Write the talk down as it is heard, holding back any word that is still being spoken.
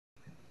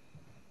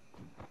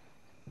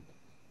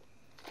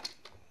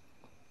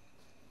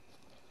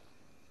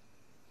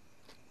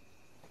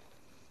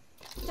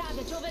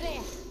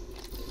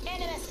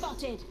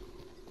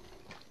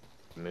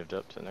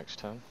moved up to the next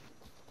town.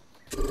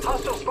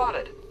 Hostile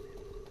spotted.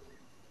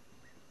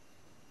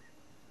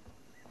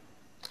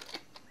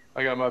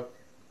 I got my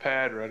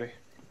pad ready.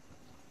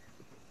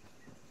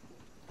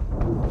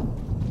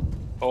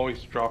 Oh,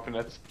 he's dropping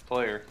that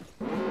player.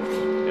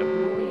 Yep.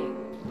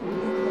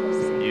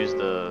 Use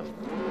the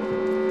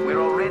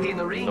We're already in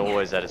the ring.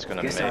 noise that it's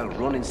gonna Guess make I'll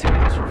run in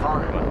circles for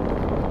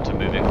fun. to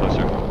move in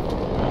closer.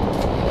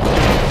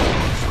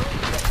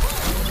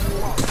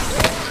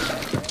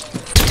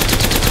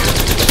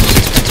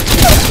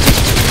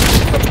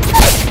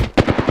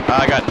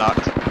 I got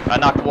knocked. I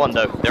knocked one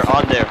though. They're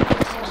on there.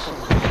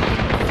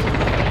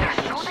 They're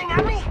shooting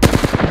at me.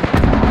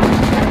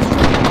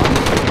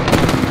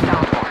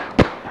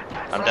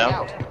 I'm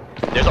down.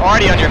 There's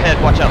already on your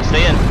head. Watch out.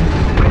 Stay in.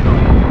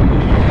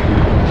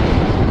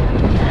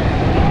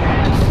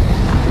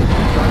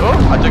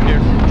 Oh, I took your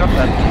drop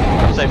pad.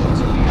 I'm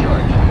safe.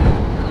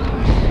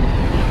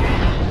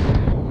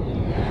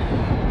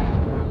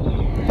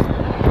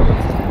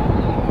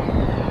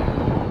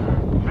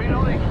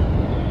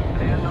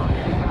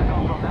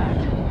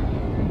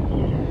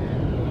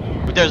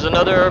 There's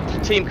another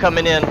team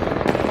coming in.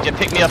 Just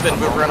pick me up and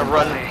we're gonna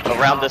run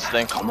around this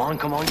thing. Come on,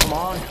 come on, come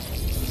on.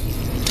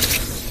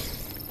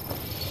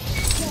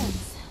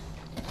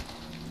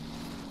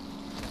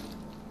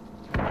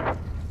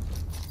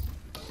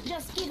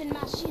 Just giving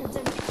my shields a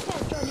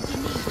refresh on if you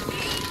need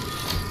it.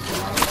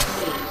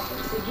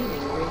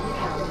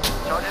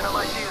 Charging on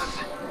my shields.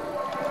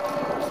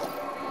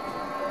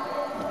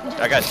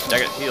 I got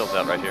heals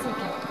out right here.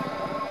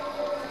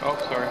 Oh,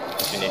 sorry.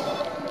 If you need.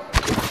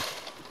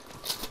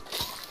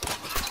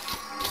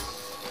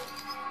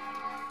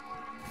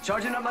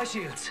 Charging up my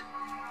shields.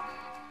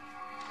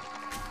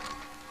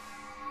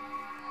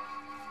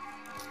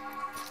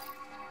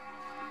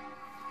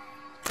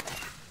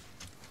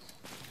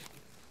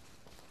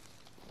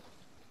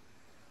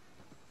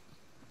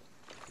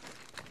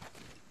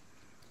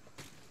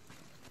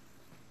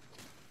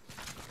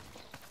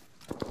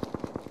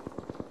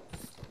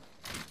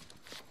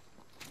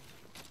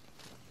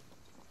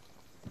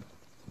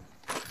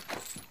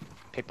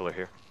 People are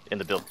here in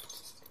the build.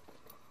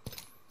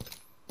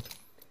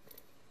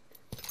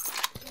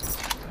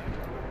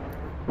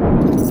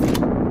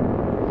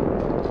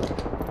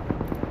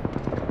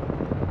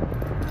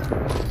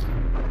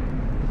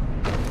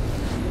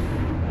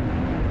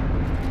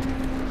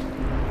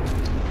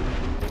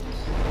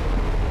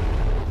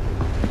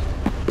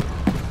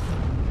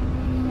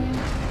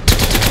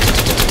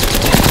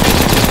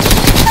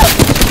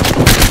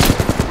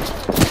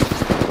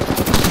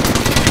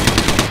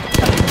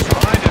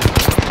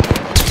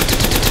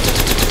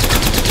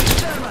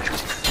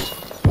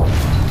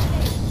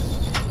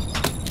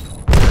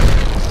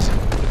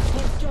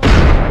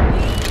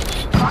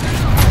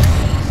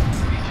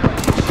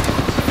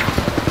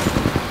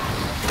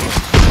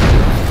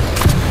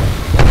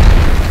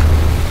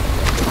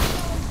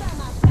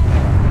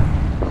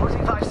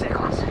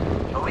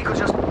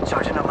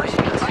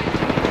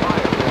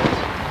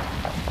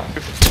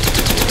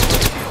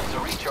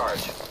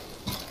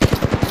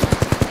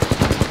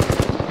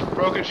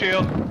 Broken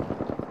shield.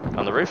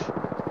 On the roof?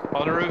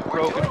 On the roof,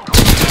 broken.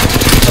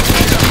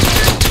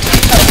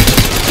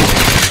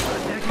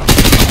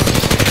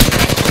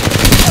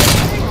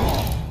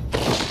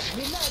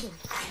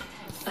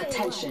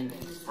 Attention.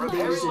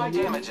 Repairing my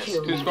damages.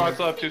 Two squads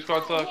left, two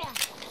squads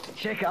left.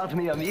 Check out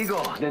mi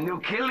amigo, the new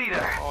kill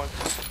leader. Oh,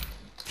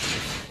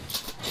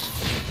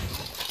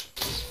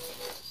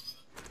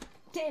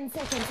 10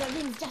 seconds, the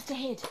ring's just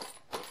ahead.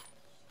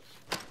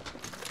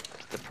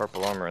 Get the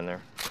purple armor in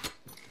there.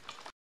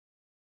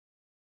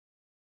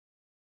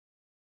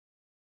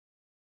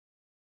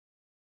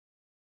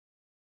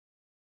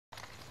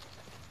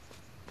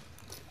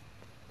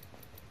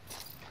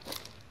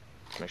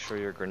 Make sure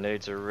your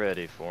grenades are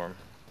ready for him.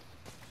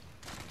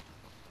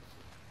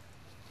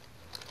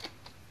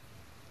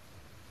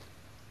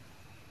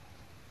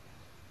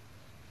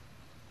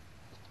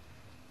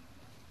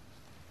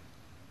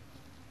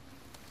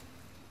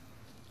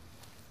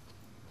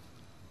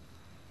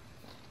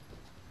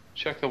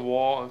 check the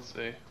wall and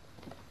see.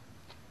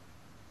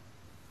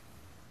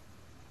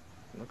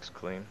 Looks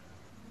clean.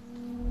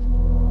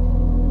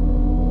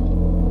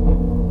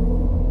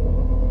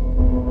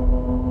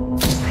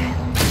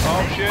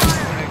 Oh shit!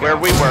 Where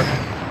we were.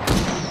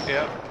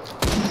 Yep.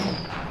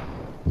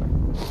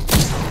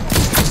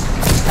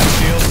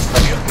 Shield,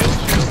 shield, shield,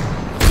 shield.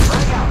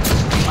 Frag out.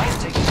 I am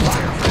taking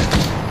fire, friend.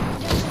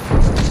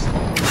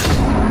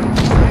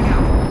 Frag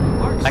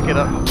out. Back it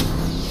up.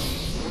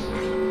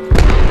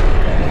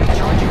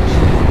 Charging.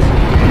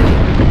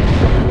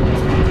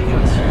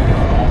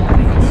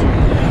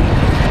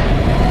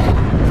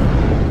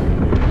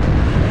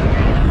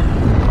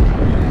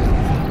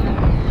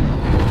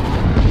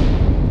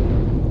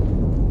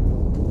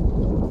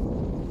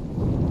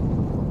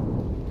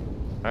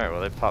 Alright,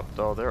 well they popped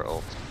all their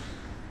ult.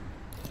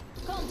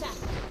 Contact.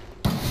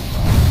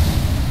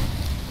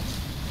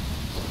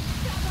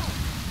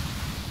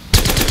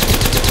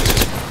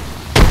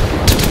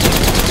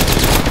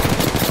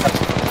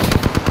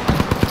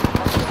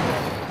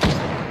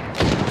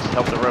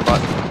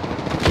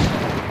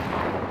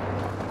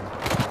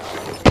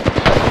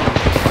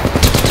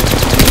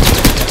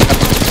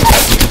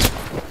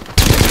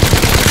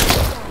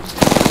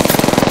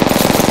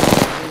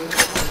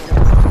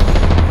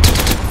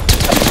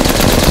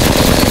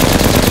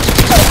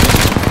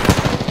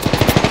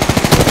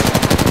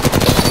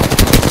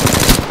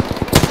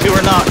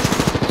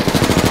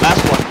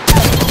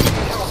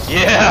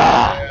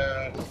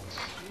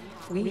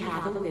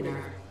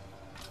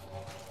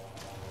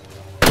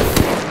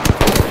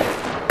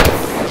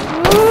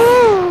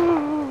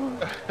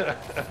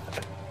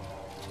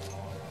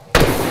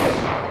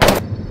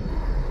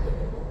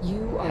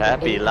 You are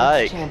Happy the Apex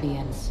like.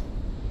 champions.